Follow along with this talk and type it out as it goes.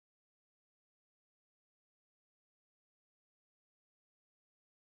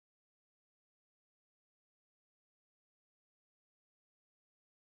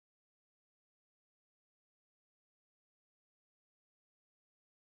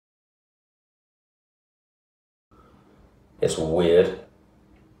It's weird.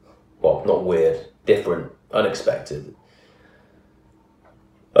 Well, not weird, different, unexpected.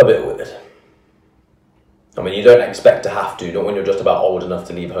 A bit weird. I mean, you don't expect to have to, not when you're just about old enough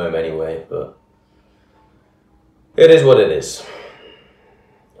to leave home anyway, but it is what it is.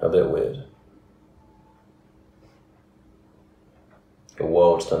 A bit weird. The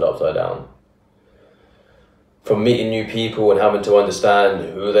world's turned upside down. From meeting new people and having to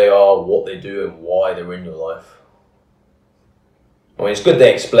understand who they are, what they do, and why they're in your life. I mean, it's good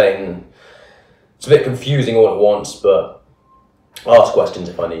they explain. It's a bit confusing all at once, but I'll ask questions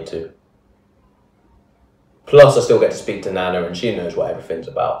if I need to. Plus, I still get to speak to Nana, and she knows what everything's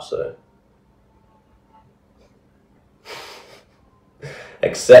about, so.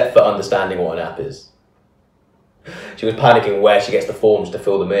 Except for understanding what an app is. She was panicking where she gets the forms to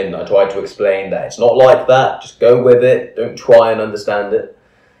fill them in. I tried to explain that it's not like that, just go with it, don't try and understand it.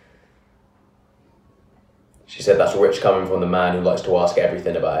 She said that's rich coming from the man who likes to ask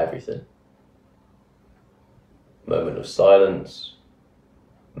everything about everything. Moment of silence.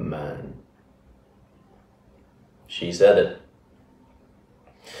 Man. She said it.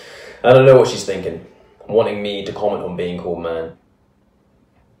 I don't know what she's thinking, wanting me to comment on being called man.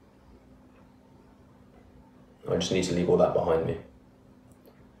 I just need to leave all that behind me.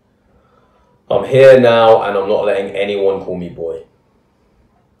 I'm here now and I'm not letting anyone call me boy.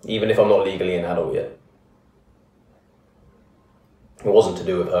 Even if I'm not legally an adult yet. It wasn't to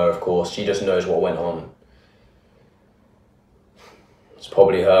do with her, of course. She just knows what went on. It's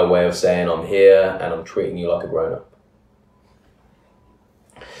probably her way of saying I'm here and I'm treating you like a grown-up.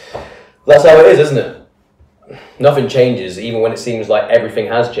 That's how it is, isn't it? Nothing changes, even when it seems like everything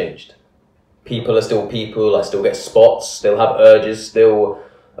has changed. People are still people, I still get spots, still have urges, still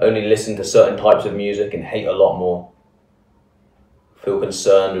only listen to certain types of music and hate a lot more. Feel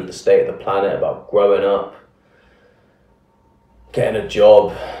concerned with the state of the planet, about growing up, getting a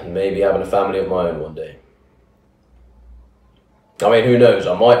job, and maybe having a family of my own one day. I mean, who knows,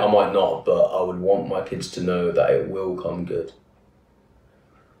 I might not, but I would want my kids to know that it will come good.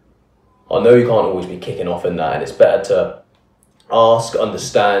 I know you can't always be kicking off in that, and it's better to ask,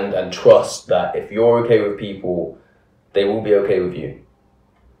 understand, and trust that if you're okay with people, they will be okay with you.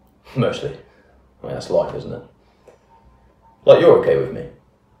 Mostly. I mean, that's life, isn't it? Like, you're okay with me.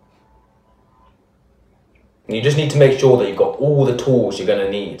 You just need to make sure that you've got all the tools you're going to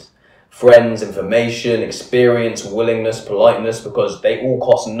need. Friends, information, experience, willingness, politeness, because they all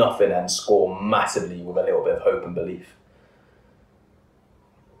cost nothing and score massively with a little bit of hope and belief.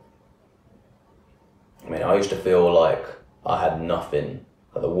 I mean, I used to feel like I had nothing,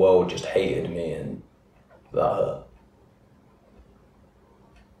 that the world just hated me, and that hurt.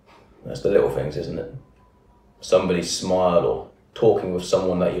 That's the little things, isn't it? Somebody's smile, or talking with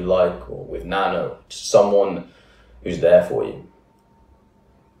someone that you like, or with Nana, someone who's there for you.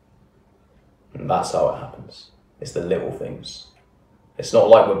 And that's how it happens. It's the little things. It's not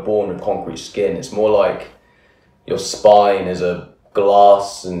like we're born with concrete skin. It's more like your spine is a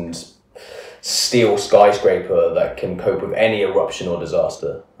glass and steel skyscraper that can cope with any eruption or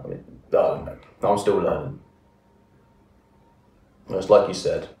disaster. I mean, I don't know. I'm still learning. And it's like you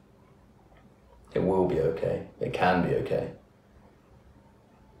said, it will be okay. It can be okay.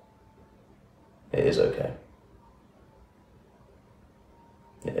 It is okay.